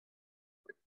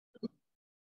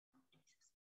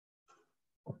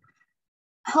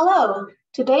Hello,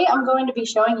 today I'm going to be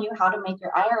showing you how to make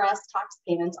your IRS tax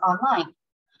payments online.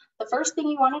 The first thing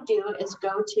you want to do is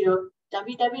go to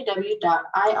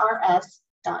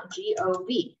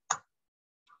www.irs.gov.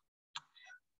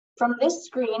 From this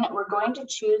screen, we're going to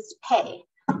choose Pay.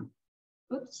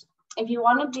 If you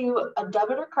want to do a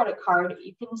debit or credit card,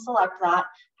 you can select that.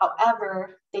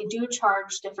 However, they do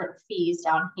charge different fees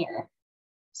down here.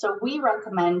 So we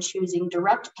recommend choosing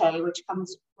Direct Pay, which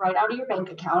comes right out of your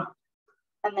bank account,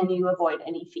 and then you avoid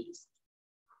any fees.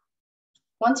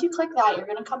 Once you click that, you're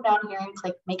going to come down here and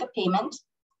click Make a Payment.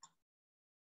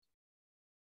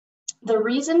 The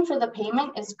reason for the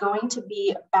payment is going to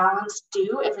be balance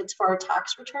due if it's for a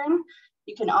tax return.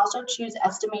 You can also choose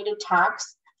estimated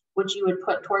tax, which you would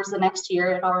put towards the next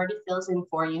year. It already fills in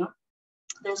for you.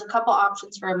 There's a couple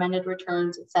options for amended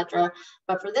returns, etc.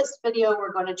 But for this video,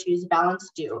 we're going to choose balance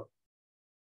due.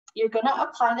 You're going to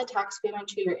apply the tax payment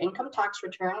to your income tax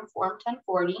return, Form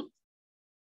 1040,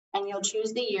 and you'll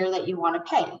choose the year that you want to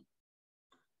pay.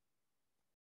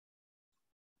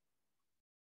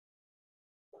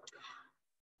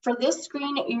 For this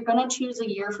screen, you're going to choose a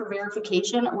year for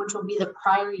verification, which will be the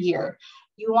prior year.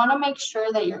 You want to make sure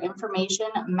that your information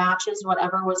matches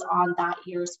whatever was on that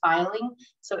year's filing.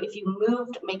 So if you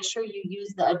moved, make sure you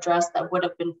use the address that would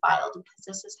have been filed, because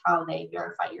this is how they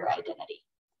verify your identity.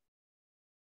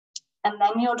 And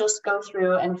then you'll just go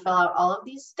through and fill out all of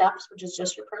these steps, which is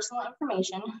just your personal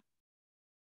information,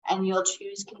 and you'll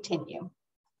choose Continue.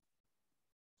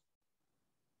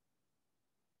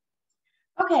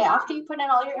 Okay, after you put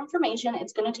in all your information,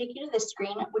 it's going to take you to this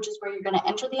screen, which is where you're going to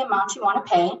enter the amount you want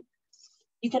to pay.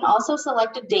 You can also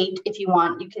select a date if you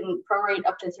want. You can prorate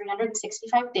up to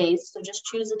 365 days, so just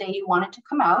choose the day you want it to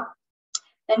come out.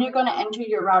 Then you're going to enter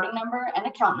your routing number and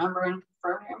account number and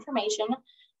confirm your information.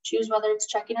 Choose whether it's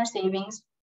checking or savings,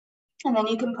 and then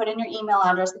you can put in your email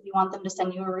address if you want them to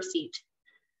send you a receipt.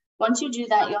 Once you do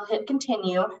that, you'll hit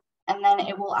Continue, and then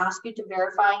it will ask you to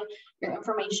verify your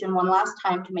information one last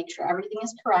time to make sure everything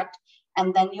is correct,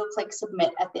 and then you'll click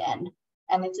Submit at the end.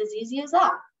 And it's as easy as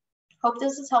that. Hope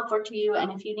this is helpful to you,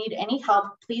 and if you need any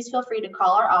help, please feel free to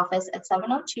call our office at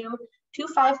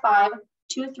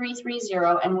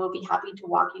 702-255-2330, and we'll be happy to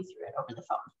walk you through it over the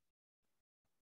phone.